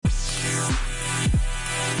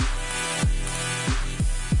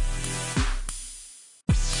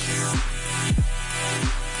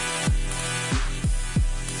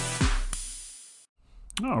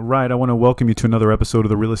right, I want to welcome you to another episode of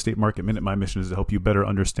the Real Estate Market Minute. My mission is to help you better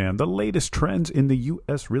understand the latest trends in the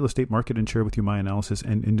U.S. real estate market and share with you my analysis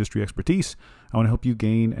and industry expertise. I want to help you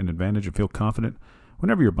gain an advantage and feel confident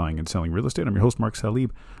whenever you're buying and selling real estate. I'm your host, Mark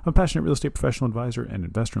Salib. I'm a passionate real estate professional, advisor, and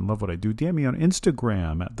investor and love what I do. DM me on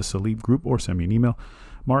Instagram at The Salib Group or send me an email,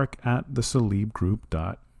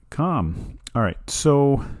 mark@thesalibgroup.com. All right,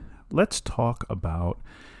 so let's talk about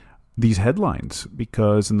these headlines,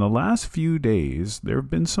 because in the last few days, there have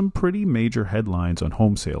been some pretty major headlines on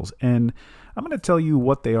home sales. And I'm going to tell you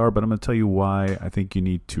what they are, but I'm going to tell you why I think you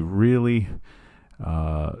need to really,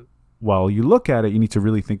 while you look at it, you need to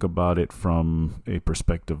really think about it from a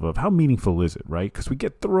perspective of how meaningful is it, right? Because we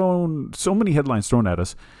get thrown so many headlines thrown at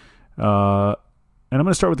us. And I'm going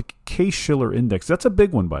to start with the Case-Shiller Index. That's a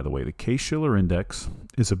big one, by the way. The Case-Shiller Index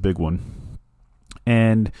is a big one.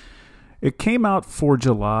 And it came out for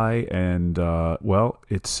July, and,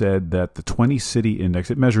 it said that the 20-city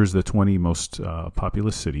index, it measures the 20 most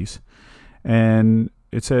populous cities, and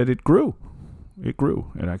it said it grew. It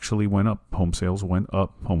grew. It actually went up. Home sales went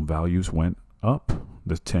up. Home values went up.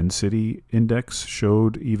 The 10-city index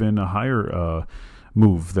showed even a higher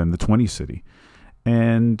move than the 20-city.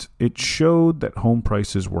 And it showed that home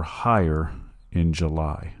prices were higher in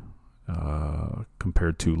July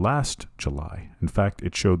compared to last July. In fact,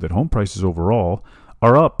 it showed that home prices overall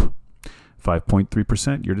are up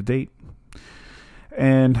 5.3% year to date.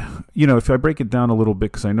 And, if I break it down a little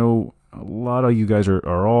bit, because I know a lot of you guys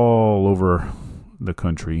are all over the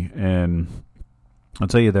country, and I'll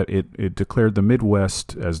tell you that it declared the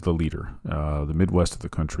Midwest as the leader, the Midwest of the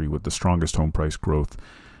country with the strongest home price growth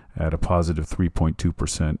at a positive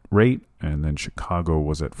 3.2% rate, and then Chicago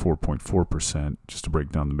was at 4.4%. Just to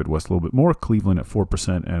break down the Midwest a little bit more, Cleveland at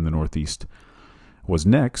 4%, and the Northeast was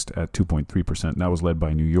next at 2.3%. And that was led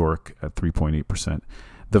by New York at 3.8%.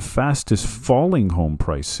 The fastest falling home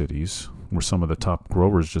price cities were some of the top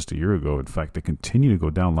growers just a year ago. In fact, they continue to go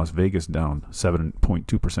down. Las Vegas down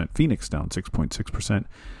 7.2%, Phoenix down 6.6%,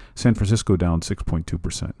 San Francisco down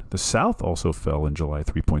 6.2%. The South also fell in July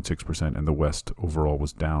 3.6%, and the West overall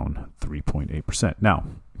was down 3.8%. Now,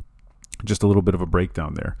 just a little bit of a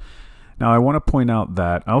breakdown there. Now, I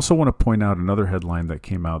also want to point out another headline that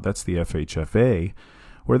came out. That's the FHFA,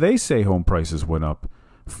 where they say home prices went up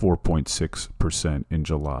 4.6% in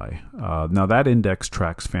July. Now, that index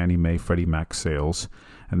tracks Fannie Mae, Freddie Mac sales,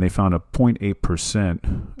 and they found a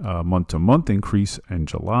 0.8% month-to-month increase in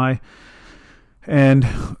July. And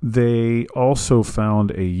they also found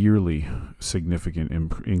a yearly significant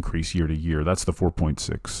increase year to year. That's the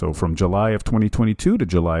 4.6. So from July of 2022 to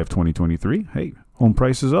July of 2023, hey, home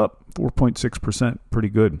prices up 4.6%. Pretty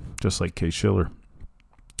good, just like Case-Shiller.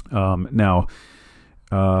 Now,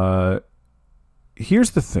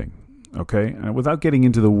 here's the thing, okay? Without getting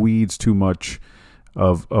into the weeds too much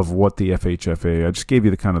of what the FHFA, I just gave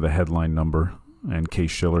you the headline number and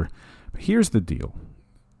Case-Shiller. But here's the deal.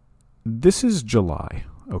 This is July,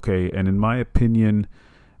 okay? And in my opinion,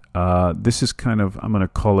 this is I'm going to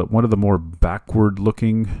call it one of the more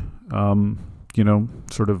backward-looking,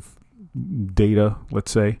 sort of data,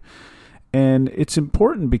 let's say. And it's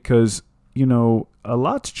important because, a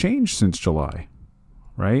lot's changed since July,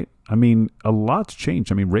 right? I mean, a lot's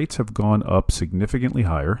changed. I mean, rates have gone up significantly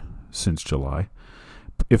higher since July.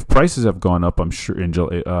 If prices have gone up, I'm sure in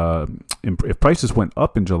July, if prices went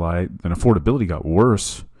up in July, then affordability got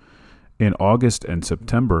worse in August and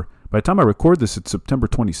September. By the time I record this, it's September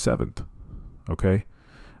 27th. Okay.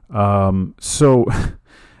 So,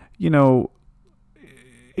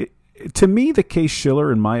 to me, the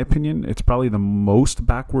Case-Shiller, in my opinion, it's probably the most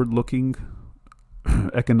backward-looking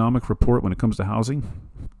economic report when it comes to housing.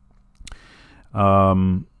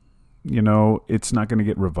 It's not going to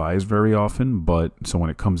get revised very often, so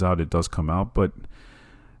when it comes out, it does come out. But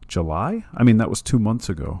July, that was 2 months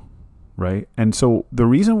ago. Right. And so the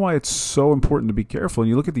reason why it's so important to be careful, and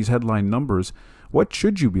you look at these headline numbers, what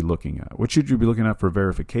should you be looking at? What should you be looking at for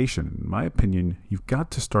verification? In my opinion, you've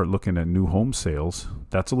got to start looking at new home sales.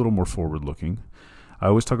 That's a little more forward looking. I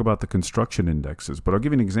always talk about the construction indexes, but I'll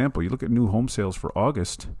give you an example. You look at new home sales for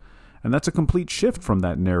August, and that's a complete shift from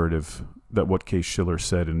that narrative that what Case-Shiller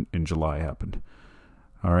said in July happened.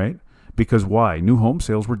 All right. Because why? New home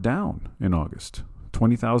sales were down in August,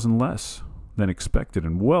 20,000 less than expected,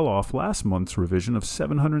 and well off last month's revision of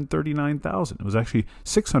 739,000. It was actually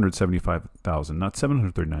 675,000, not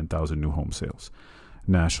 739,000 new home sales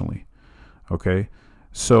nationally. Okay,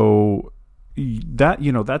 so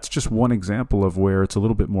that's just one example of where it's a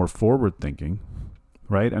little bit more forward thinking,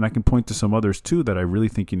 right? And I can point to some others too that I really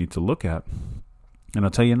think you need to look at. And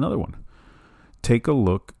I'll tell you another one. Take a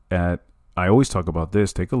look at, I always talk about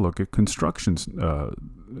this, take a look at construction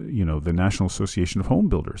the National Association of Home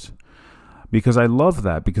Builders, because I love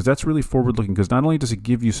that, because that's really forward looking, because not only does it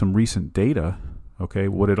give you some recent data, okay,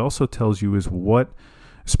 what it also tells you is what,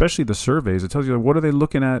 especially the surveys, it tells you what are they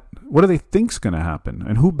looking at, what do they think's going to happen,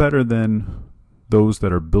 and who better than those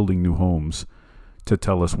that are building new homes to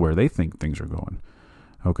tell us where they think things are going.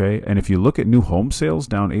 Okay, and if you look at new home sales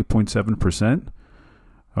down 8.7%,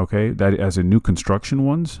 okay, that as in new construction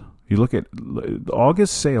ones, you look at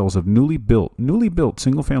August sales of newly built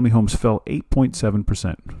single-family homes fell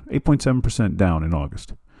 8.7% down in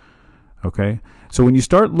August. Okay, so when you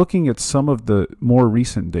start looking at some of the more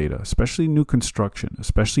recent data, especially new construction,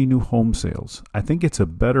 especially new home sales, I think it's a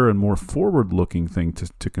better and more forward-looking thing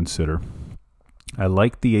to consider. I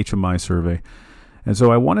like the HMI survey. And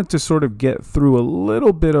so I wanted to sort of get through a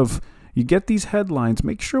little bit of, you get these headlines,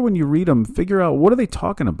 make sure when you read them, figure out what are they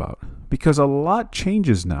talking about? Because a lot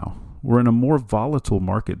changes now. We're in a more volatile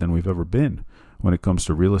market than we've ever been when it comes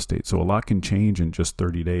to real estate. So a lot can change in just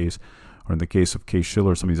 30 days. Or in the case of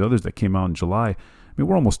Case-Shiller, some of these others that came out in July, I mean,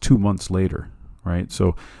 we're almost 2 months later, right?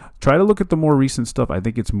 So try to look at the more recent stuff. I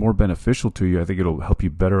think it's more beneficial to you. I think it'll help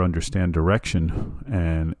you better understand direction,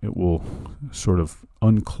 and it will sort of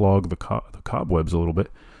unclog the cobwebs a little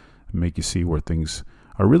bit and make you see where things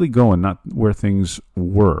are really going, not where things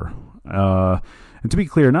were. And to be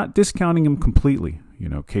clear, not discounting them completely.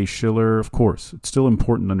 Case-Shiller, of course, it's still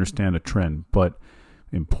important to understand a trend, but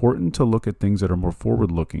important to look at things that are more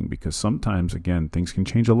forward-looking, because sometimes, again, things can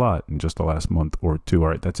change a lot in just the last month or two. All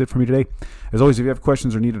right, that's it for me today. As always, if you have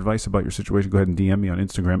questions or need advice about your situation, go ahead and DM me on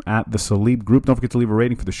Instagram at The Salib Group. Don't forget to leave a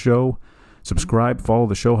rating for the show, subscribe, follow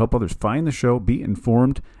the show, help others find the show, be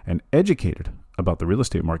informed and educated about the real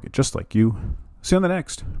estate market just like you. See you on the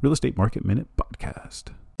next Real Estate Market Minute podcast.